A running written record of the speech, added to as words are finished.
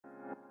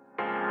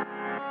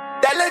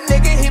little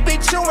nigga, he be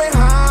chewing,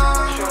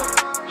 huh?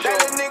 That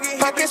little nigga,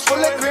 pockets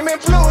full of cream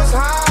and blues,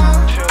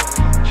 huh?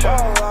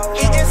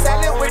 Eating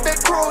salad with the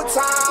croutons.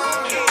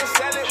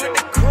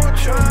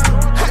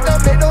 Hot the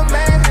middle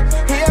man,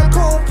 he a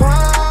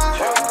coupon.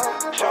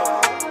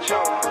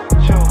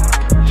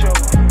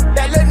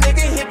 That little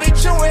nigga, he be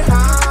chewing,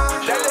 huh?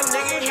 That little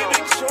nigga, he be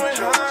chewing,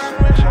 huh?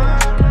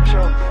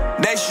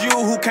 That's you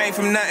who came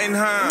from nothing,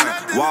 huh?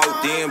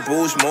 Walked in,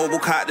 Boost Mobile,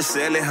 caught the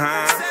selling,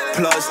 huh?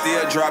 Plus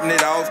still dropping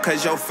it off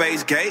cause your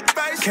face gate.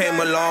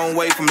 Came a long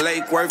way from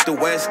Lake Worth to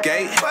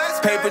Westgate.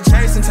 Paper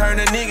chasing, turn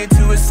a nigga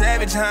to a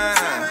savage,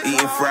 huh?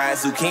 Eating fried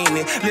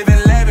zucchini, living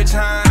lavish,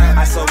 huh?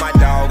 I sold my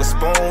dog a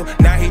spoon,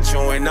 now he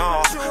chewing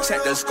off.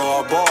 Check the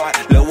scoreboard,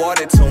 little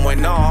water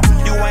tuning off.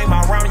 You ain't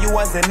my rhyme, you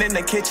wasn't in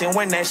the kitchen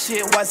when that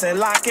shit wasn't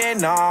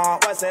locking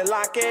off.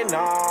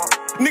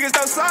 Niggas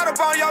throw salt up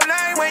on your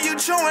name when you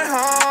chewing,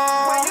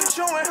 huh?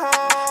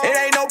 It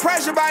ain't no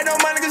pressure by no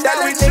money cause that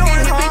we nigga,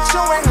 chewing, he be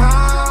chewing,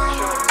 huh?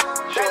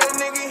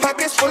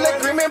 Pockets full of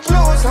cream and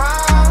blues,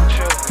 huh?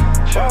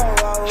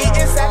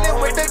 Eating salad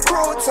with the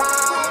croutons.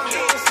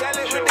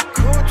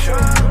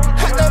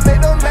 Hot the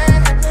middle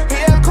man,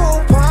 he a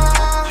coupon.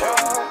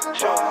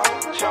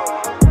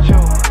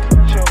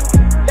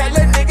 That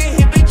little nigga,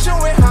 he be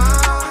chewing,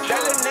 huh?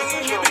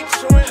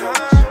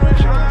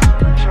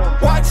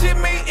 Watching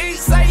me eat,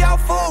 say your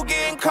food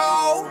getting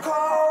cold.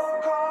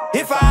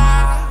 If I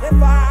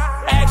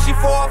ask you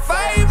for a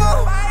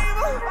favor,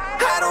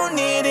 I don't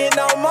need it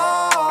no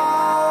more.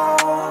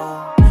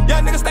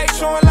 Young niggas stay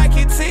showing like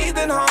he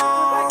teething,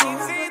 huh?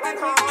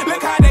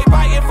 Look how they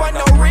biting for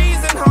no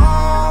reason,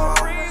 huh?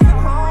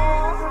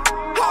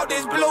 All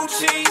this blue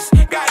cheese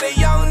got a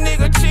young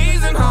nigga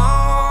cheesing,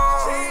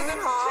 huh?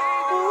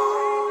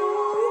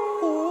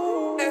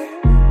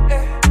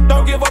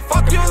 Don't give a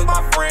fuck, you's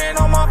my friend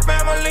or my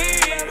family.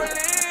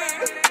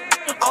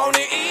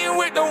 Only eating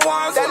with the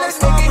ones that who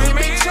little nigga, he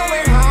be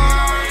chewing,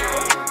 huh?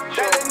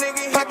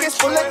 Pockets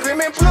full of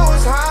cream and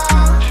blues, huh?